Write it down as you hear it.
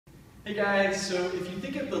Hey guys, so if you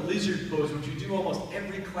think of the lizard pose, which you do almost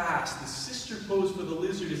every class, the sister pose for the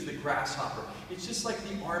lizard is the grasshopper. It's just like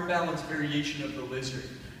the arm balance variation of the lizard.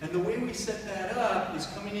 And the way we set that up is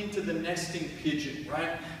coming into the nesting pigeon,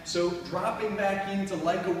 right? So dropping back into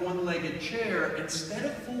like a one-legged chair, instead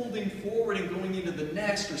of folding forward and going into the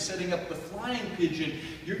nest or setting up the flying pigeon,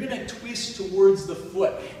 you're going to twist towards the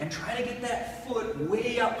foot and try to get that foot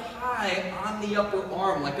way up high on the upper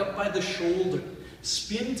arm, like up by the shoulder.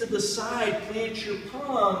 Spin to the side, plant your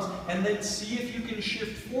palms, and then see if you can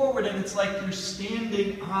shift forward, and it's like you're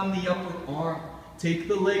standing on the upper arm. Take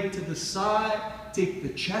the leg to the side, take the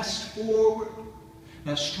chest forward.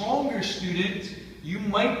 Now, stronger students, you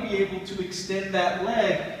might be able to extend that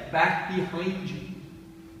leg back behind you.